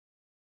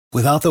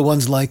Without the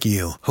ones like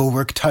you, who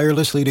work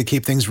tirelessly to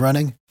keep things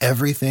running,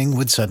 everything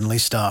would suddenly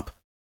stop.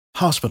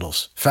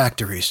 Hospitals,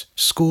 factories,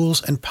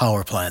 schools, and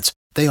power plants,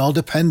 they all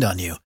depend on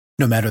you.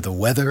 No matter the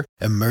weather,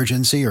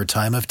 emergency, or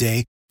time of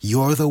day,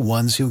 you're the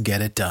ones who get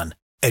it done.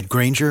 At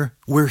Grainger,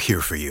 we're here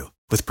for you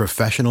with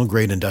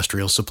professional-grade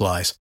industrial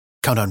supplies.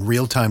 Count on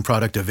real-time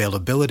product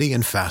availability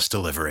and fast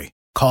delivery.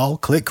 Call,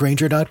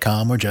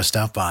 clickgrainger.com, or just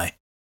stop by.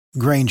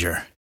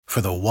 Grainger, for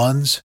the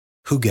ones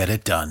who get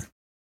it done.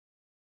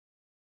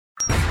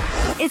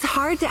 It's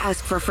hard to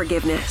ask for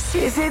forgiveness.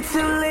 Is it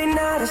too late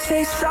now to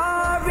say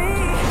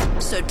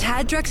sorry? So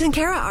Tad, Drex, and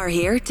Kara are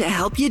here to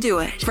help you do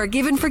it.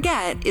 Forgive and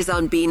Forget is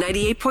on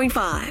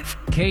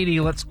B98.5. Katie,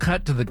 let's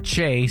cut to the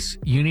chase.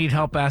 You need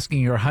help asking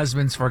your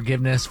husband's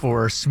forgiveness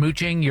for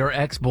smooching your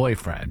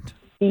ex-boyfriend.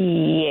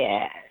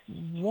 Yeah.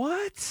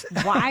 What?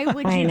 Why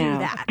would I you do know.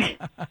 that?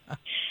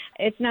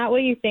 It's not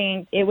what you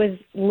think. It was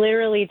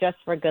literally just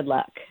for good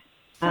luck.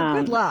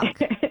 Good luck.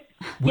 Was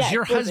Yes,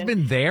 your listen.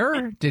 husband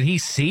there? Did he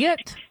see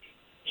it?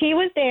 He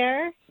was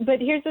there, but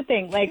here's the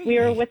thing. Like, we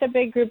were with a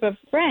big group of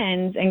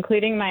friends,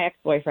 including my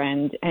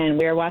ex-boyfriend, and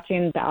we were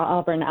watching the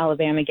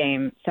Auburn-Alabama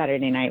game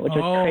Saturday night, which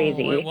was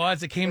crazy. It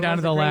was. It came down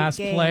was to the a great last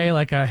game. play,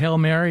 like a Hail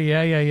Mary.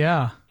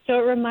 Yeah. So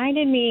it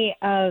reminded me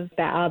of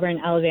the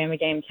Auburn-Alabama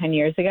game 10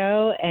 years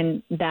ago,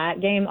 and that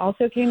game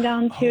also came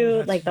down to,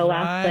 That's like, the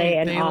last play,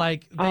 and they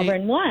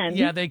Auburn won.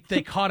 Yeah, they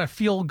caught a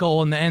field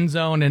goal in the end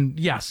zone, and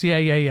yes, yeah.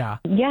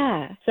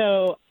 Yeah.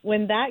 So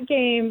when that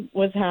game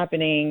was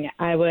happening,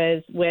 I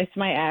was with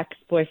my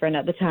ex-boyfriend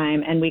at the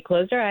time, and we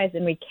closed our eyes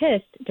and we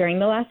kissed during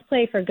the last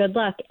play for good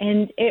luck,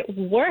 and it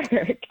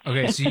worked.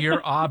 Okay, so you're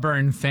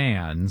Auburn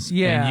fans.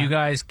 Yeah. And you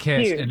guys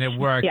kissed, Huge. and it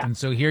worked. Yeah. And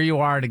so here you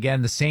are, and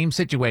again, the same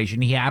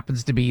situation. He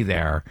happens to be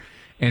there.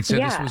 And so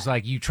this Yeah. was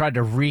like you tried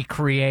to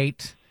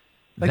recreate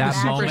Like that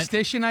the moment.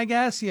 superstition, I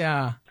guess.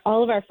 Yeah.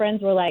 All of our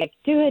friends were like,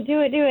 do it,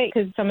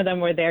 because some of them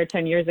were there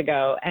 10 years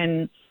ago.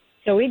 And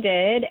so we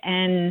did.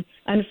 And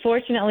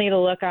unfortunately, the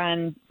look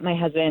on my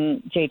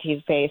husband,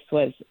 JT's face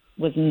was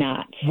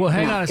not. Well,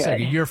 hang not on a good.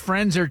 second. Your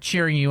friends are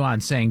cheering you on,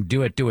 saying,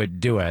 do it, do it,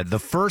 do it. The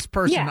first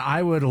person Yeah.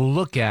 I would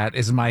look at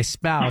is my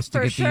spouse to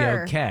For get the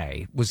sure.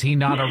 okay. Was he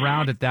not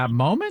around at that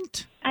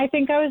moment? I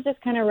think I was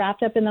just kind of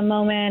wrapped up in the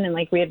moment, and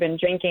like we had been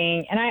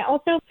drinking. And I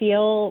also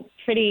feel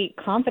pretty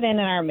confident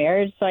in our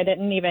marriage, so I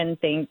didn't even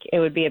think it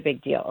would be a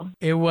big deal.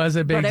 It was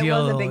a big But it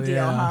deal. was a big deal,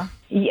 yeah. huh?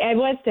 Yeah, it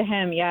was to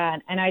him, yeah.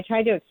 And I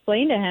tried to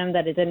explain to him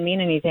that it didn't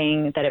mean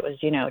anything, that it was,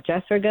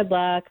 just for good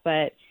luck.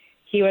 But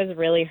he was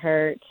really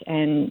hurt,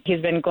 and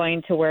he's been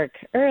going to work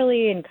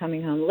early and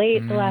coming home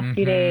late the last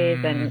few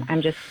days. And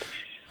I'm just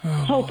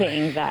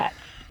hoping that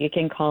you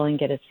can call and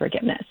get his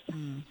forgiveness.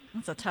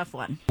 That's a tough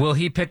one. Will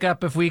he pick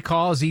up if we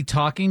call? Is he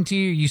talking to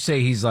you? You say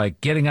he's like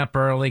getting up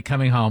early,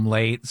 coming home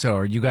late. So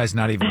are you guys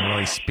not even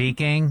really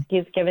speaking?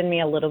 He's given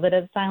me a little bit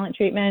of silent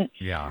treatment.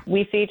 Yeah.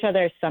 We see each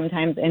other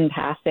sometimes in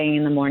passing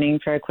in the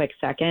morning for a quick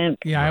second.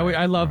 Yeah,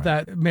 I love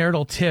that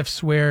marital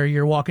tiffs where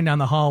you're walking down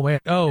the hallway.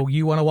 Oh,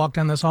 you want to walk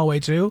down this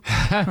hallway too?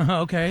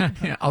 Okay.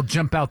 Yeah, I'll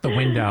jump out the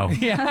window.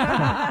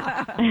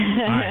 Yeah. All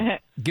right.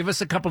 Give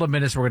us a couple of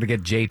minutes. We're going to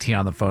get JT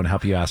on the phone,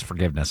 help you ask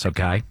forgiveness,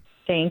 okay?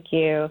 Thank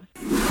you.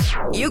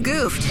 You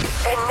goofed,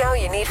 and now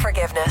you need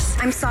forgiveness.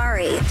 I'm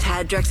sorry.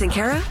 Tad, Drex, and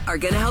Kara are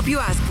going to help you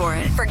ask for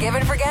it. Forgive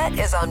and Forget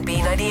is on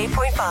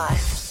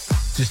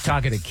B98.5. Just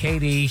talking to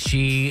Katie,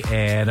 she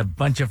and a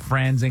bunch of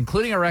friends,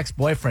 including her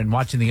ex-boyfriend,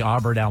 watching the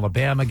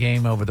Auburn-Alabama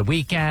game over the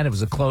weekend. It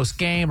was a close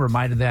game,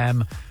 reminded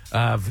them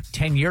of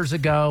 10 years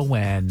ago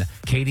when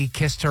Katie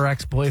kissed her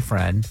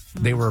ex-boyfriend.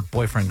 They were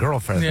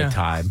boyfriend-girlfriend at the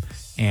time,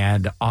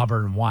 and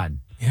Auburn won.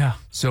 Yeah.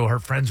 So her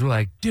friends were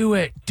like, do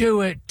it,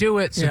 do it, do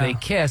it. So Yeah. they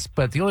kissed.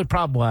 But the only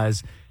problem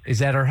is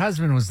that her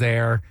husband was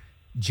there.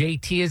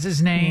 JT is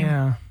his name.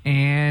 Yeah.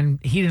 And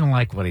he didn't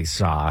like what he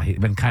saw.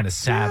 He'd been kind of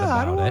sad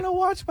I don't about want it. to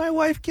watch my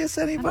wife kiss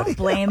anybody.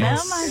 Blame him.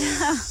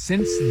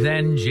 Since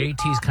then,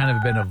 JT's kind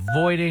of been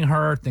avoiding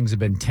her. Things have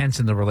been tense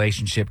in the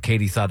relationship.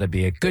 Katie thought it'd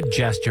be a good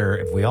gesture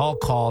if we all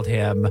called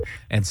him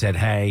and said,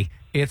 hey,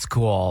 it's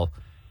cool.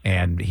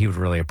 And he would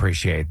really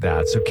appreciate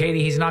that. So,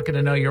 Katie, he's not going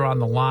to know you're on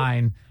the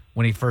line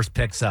when he first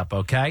picks up,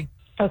 okay?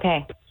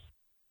 Okay.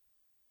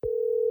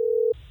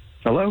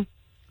 Hello?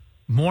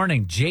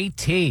 Morning,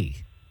 JT.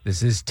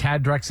 This is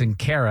Tad, Drex, and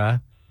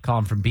Kara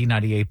calling from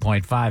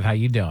B98.5. How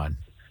you doing?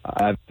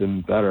 I've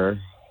been better.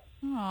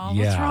 Oh, what's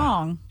Yeah.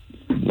 wrong?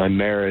 My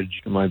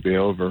marriage might be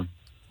over.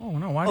 Oh,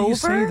 no. Why do you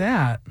say Over?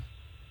 that?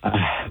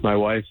 My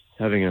wife's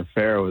having an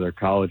affair with her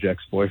college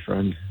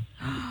ex-boyfriend.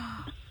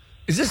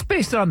 Is this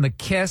based on the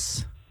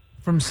kiss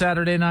from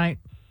Saturday night?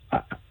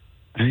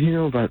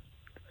 But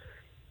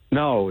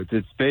no,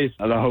 it's based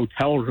on the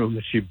hotel room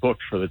that she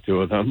booked for the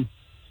two of them.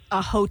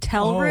 A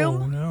hotel Oh,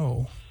 room?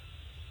 no.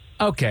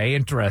 Okay,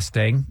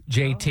 interesting.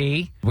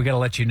 JT, we got to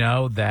let you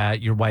know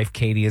that your wife,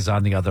 Katie, is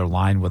on the other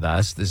line with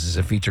us. This is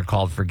a feature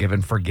called Forgive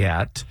and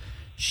Forget.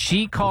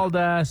 She called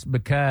us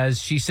because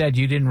she said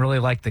you didn't really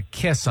like the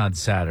kiss on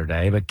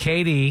Saturday. But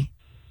Katie,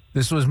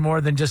 This was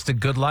more than just a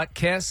good luck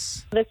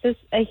kiss? This is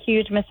a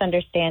huge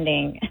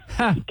misunderstanding.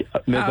 How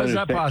is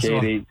that possible?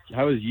 Katie,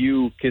 how is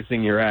you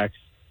kissing your ex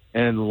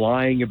and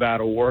lying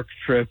about a work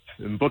trip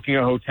and booking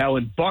a hotel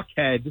in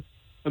Buckhead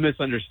a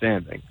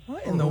misunderstanding?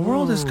 What in the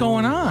world is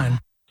going on?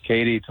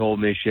 Katie told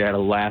me she had a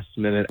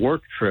last-minute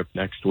work trip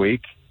next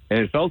week, and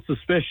it felt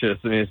suspicious,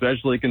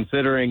 especially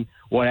considering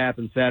what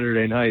happened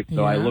Saturday night.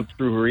 So I looked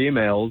through her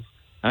emails.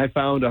 I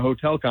found a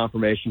hotel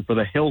confirmation for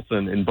the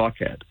Hilton in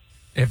Buckhead.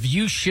 If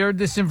you shared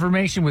this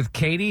information with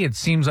Katie, it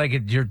seems like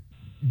you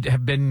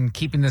have been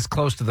keeping this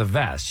close to the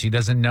vest. She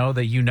doesn't know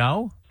that you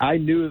know? I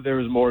knew there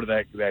was more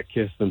to that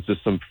kiss than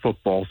just some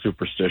football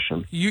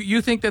superstition.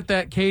 You think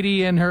that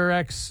Katie and her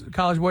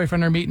ex-college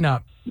boyfriend are meeting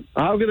up?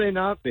 How could they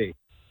not be?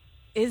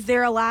 Is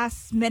there a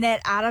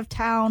last-minute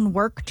out-of-town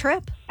work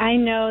trip? I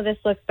know this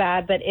looks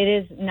bad, but it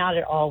is not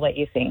at all what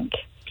you think.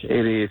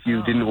 Katie, if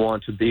you didn't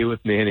want to be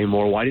with me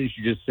anymore, why didn't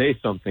you just say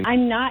something?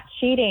 I'm not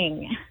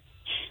cheating.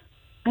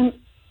 I'm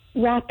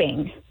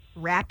rapping.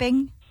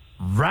 Rapping?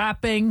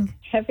 Rapping?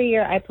 Every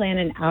year I plan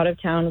an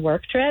out-of-town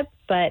work trip,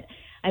 but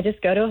I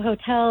just go to a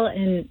hotel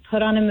and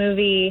put on a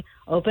movie,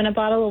 open a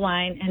bottle of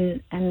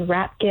wine, and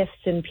wrap gifts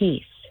in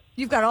peace.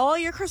 You've got all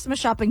your Christmas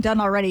shopping done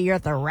already. You're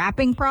at the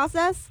wrapping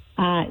process?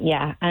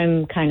 Yeah,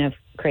 I'm kind of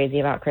crazy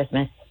about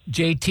Christmas.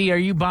 JT, are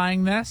you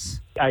buying this?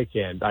 I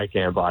can't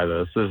buy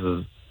this.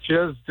 She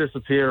does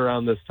disappear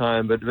around this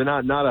time, but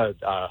not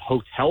a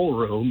hotel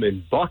room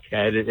in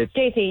Buckhead.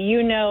 JT,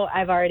 you know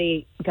I've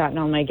already gotten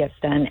all my gifts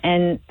done,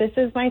 and this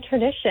is my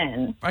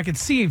tradition. I could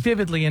see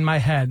vividly in my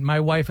head. My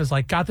wife is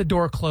like, got the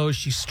door closed.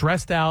 She's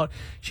stressed out.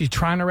 She's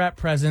trying to wrap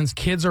presents.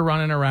 Kids are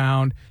running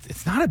around.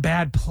 It's not a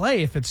bad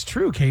play if it's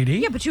true, Katie.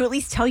 Yeah, but you at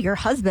least tell your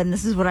husband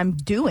this is what I'm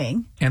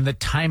doing. And the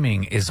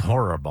timing is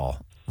horrible.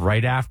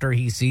 Right after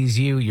he sees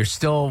you, you're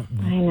still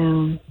I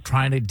know.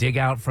 Trying to dig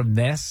out from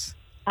this?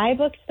 I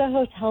booked the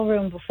hotel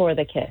room before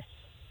the kiss.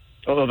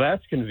 Oh,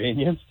 that's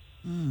convenient.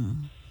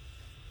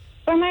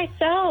 For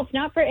myself,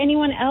 not for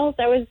anyone else.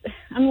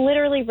 I'm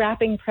literally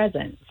wrapping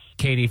presents.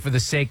 Katie, for the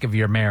sake of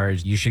your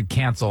marriage, you should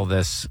cancel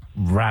this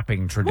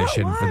wrapping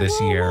tradition for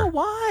this year.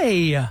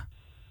 Why?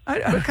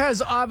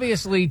 Because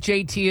obviously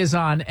JT is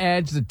on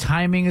edge. The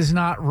timing is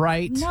not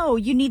right. No,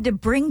 you need to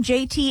bring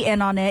JT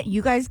in on it.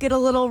 You guys get a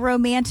little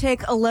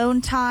romantic alone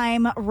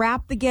time,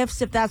 wrap the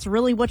gifts if that's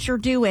really what you're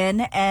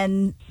doing,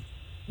 and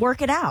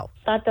work it out.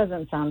 That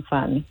doesn't sound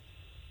fun.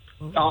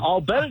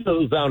 I'll bet it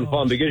doesn't sound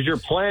fun because your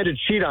plan to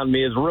cheat on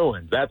me is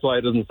ruined. That's why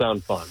it doesn't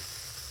sound fun.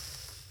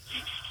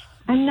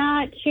 I'm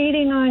not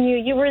cheating on you.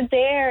 You were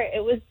there.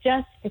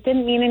 It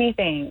didn't mean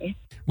anything.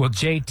 Well,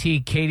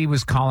 JT, Katie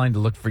was calling to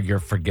look for your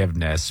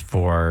forgiveness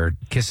for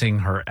kissing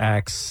her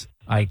ex.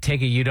 I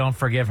take it you don't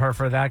forgive her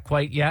for that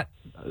quite yet?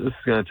 This is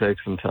going to take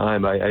some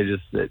time.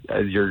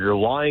 You're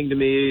lying to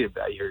me.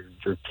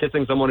 You're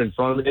kissing someone in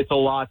front of me. It's a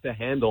lot to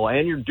handle.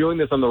 And you're doing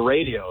this on the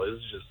radio.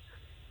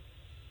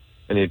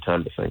 I need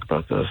time to think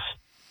about this.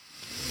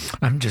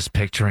 I'm just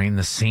picturing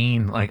the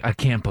scene. Like, I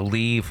can't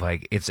believe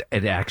it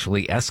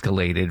actually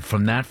escalated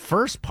from that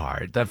first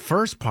part. That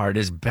first part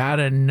is bad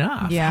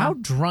enough. Yeah. How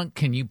drunk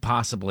can you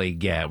possibly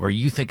get where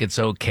you think it's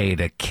okay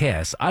to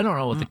kiss? I don't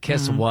know what the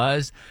kiss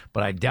was,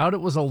 but I doubt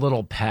it was a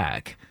little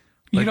peck.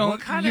 What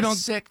kind of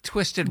sick,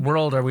 twisted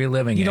world are we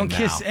living in You don't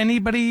kiss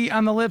anybody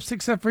on the lips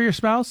except for your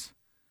spouse?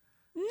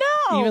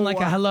 No. Even like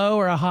a hello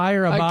or a hi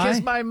or a bye? I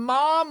kiss my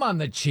mom on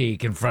the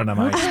cheek in front of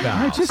my spouse.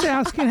 I'm just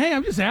asking. Hey,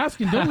 I'm just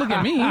asking. Don't look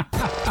at me.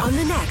 On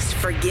the next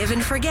Forgive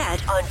and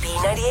Forget on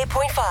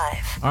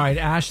B98.5. All right,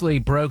 Ashley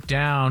broke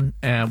one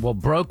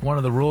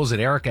of the rules that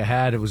Erica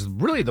had. It was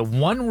really the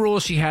one rule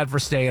she had for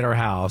stay at her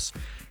house.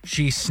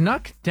 She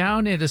snuck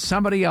down into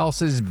somebody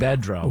else's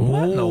bedroom.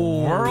 What in the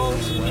world?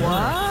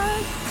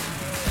 What?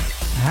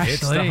 Ashley.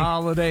 It's the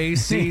holiday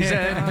season.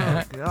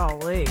 Oh,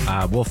 golly.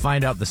 We'll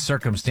find out the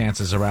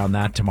circumstances around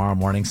that tomorrow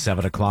morning,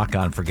 7 o'clock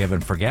on Forgive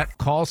and Forget.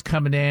 Calls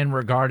coming in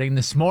regarding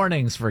this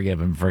morning's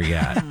Forgive and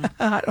Forget.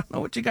 I don't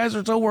know what you guys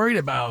are so worried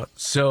about.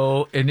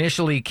 So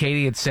initially,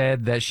 Katie had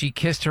said that she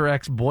kissed her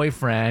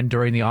ex-boyfriend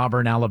during the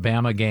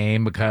Auburn-Alabama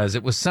game because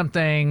it was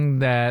something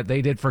that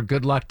they did for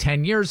good luck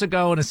 10 years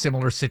ago in a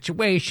similar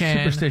situation.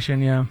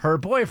 Superstition, yeah. Her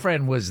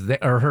boyfriend was there,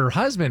 or her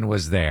husband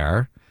was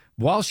there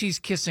while she's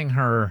kissing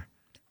her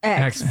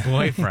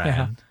ex-boyfriend.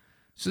 Yeah.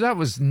 So that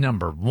was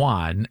number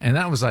one. And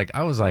I was like,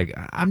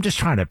 I'm just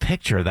trying to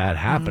picture that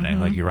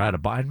happening. Like you're at a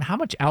bar. How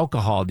much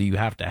alcohol do you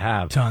have to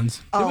have?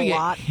 Tons. Then we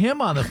lot. get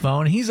him on the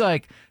phone. He's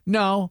like,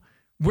 no,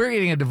 we're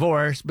getting a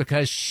divorce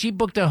because she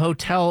booked a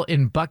hotel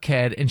in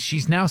Buckhead and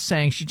she's now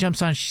saying, she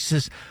jumps on, she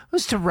says, it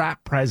was to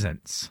wrap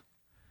presents.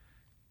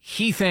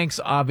 He thinks,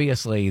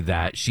 obviously,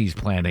 that she's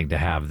planning to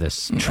have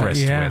this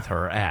tryst with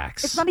her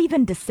ex. It's not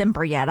even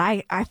December yet.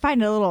 I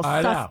find it a little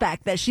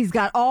suspect that she's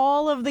got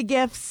all of the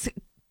gifts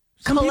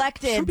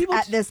collected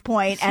at this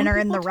point and are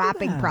in the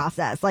wrapping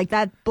process. Like,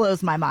 that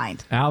blows my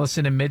mind.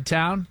 Allison in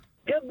Midtown?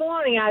 Good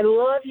morning. I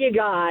love you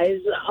guys,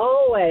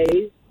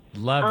 always.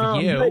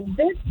 Love you.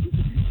 But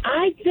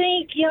I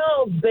think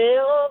y'all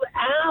bailed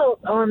out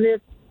on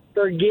this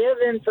forgive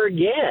and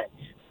forget.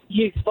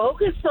 You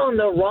focused on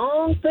the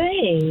wrong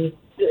thing.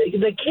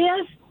 The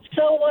kiss,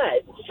 so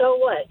what? So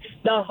what?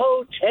 The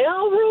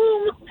hotel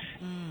room?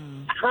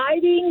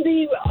 Hiding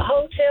the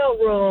hotel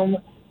room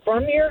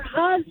from your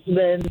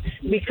husband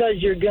because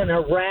you're going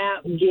to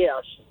wrap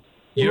gifts.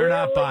 You're Really?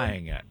 not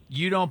buying it.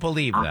 You don't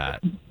believe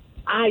that.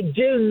 I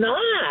do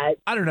not.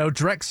 I don't know,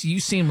 Drex. You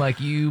seem like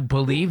you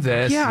believe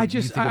this. Yeah, I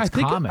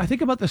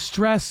think about the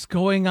stress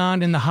going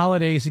on in the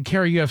holidays. And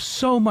Carrie, you have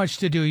so much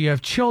to do. You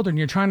have children.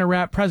 You're trying to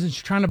wrap presents.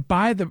 You're trying to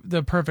buy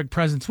the perfect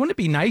presents. Wouldn't it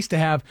be nice to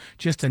have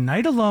just a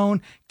night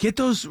alone, get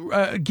those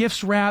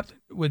gifts wrapped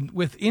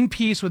with in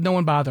peace, with no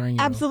one bothering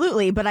you?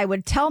 Absolutely, but I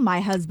would tell my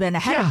husband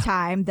ahead of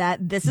time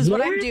that this is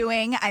what I'm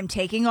doing. I'm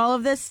taking all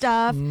of this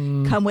stuff.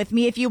 Come with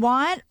me if you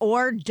want,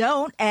 or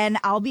don't, and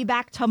I'll be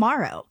back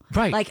tomorrow.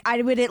 Right. Like,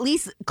 I would at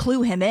least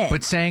clue him in.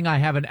 But saying I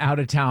have an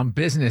out-of-town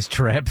business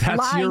trip, that's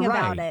Lying you're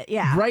about right. it,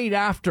 yeah. Right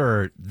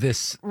after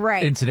this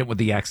incident with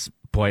the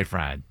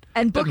ex-boyfriend.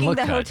 And Doesn't booking look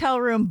the good.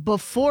 hotel room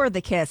before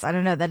the kiss. I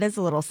don't know. That is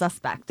a little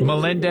suspect.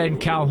 Melinda and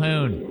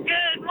Calhoun.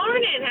 Good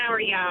morning. How are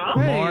y'all?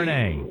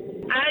 Morning.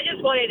 I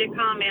just wanted to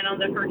comment on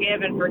the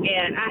forgive and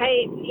forget. I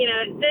hate,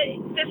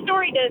 the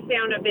story does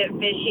sound a bit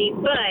fishy,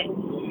 but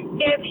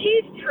if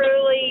she's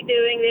truly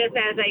doing this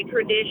as a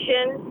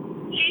tradition,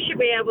 she should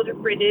be able to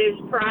produce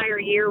prior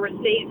year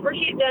receipts where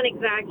she's done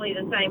exactly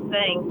the same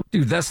thing.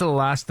 Dude, that's the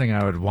last thing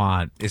I would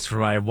want is for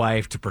my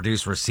wife to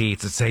produce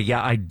receipts and say,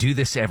 yeah, I do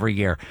this every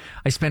year.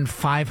 I spend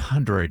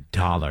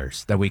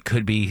 $500 that we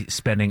could be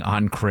spending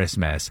on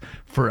Christmas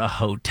for a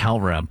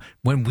hotel room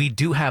when we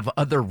do have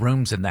other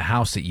rooms in the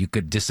house that you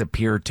could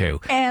disappear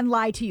to. And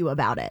lie to you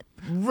about it.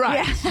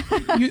 Right.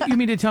 Yeah. You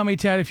mean to tell me,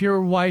 Ted, if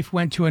your wife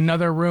went to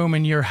another room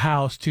in your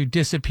house to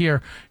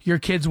disappear, your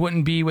kids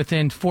wouldn't be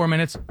within 4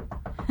 minutes?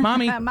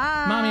 Mommy,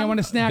 I want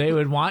a snack. They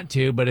would want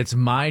to, but it's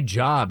my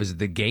job as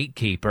the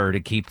gatekeeper to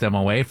keep them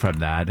away from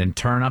that and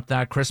turn up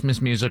that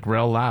Christmas music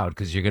real loud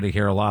because you're going to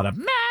hear a lot of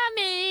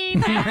Mommy.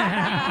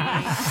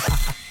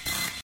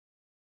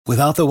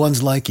 Without the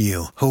ones like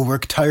you, who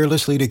work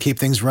tirelessly to keep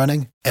things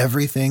running,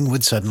 everything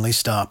would suddenly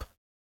stop.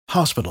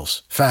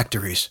 Hospitals,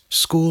 factories,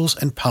 schools,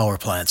 and power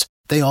plants,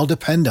 they all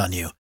depend on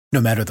you. No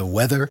matter the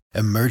weather,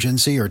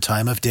 emergency, or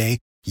time of day,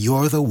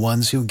 you're the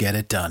ones who get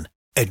it done.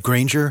 At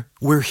Grainger,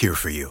 we're here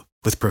for you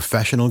with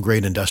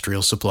professional-grade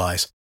industrial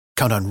supplies.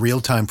 Count on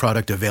real-time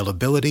product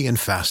availability and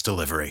fast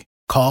delivery.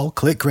 Call,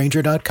 click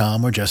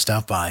Grainger.com, or just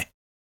stop by.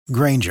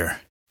 Grainger,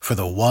 for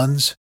the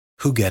ones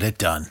who get it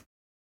done.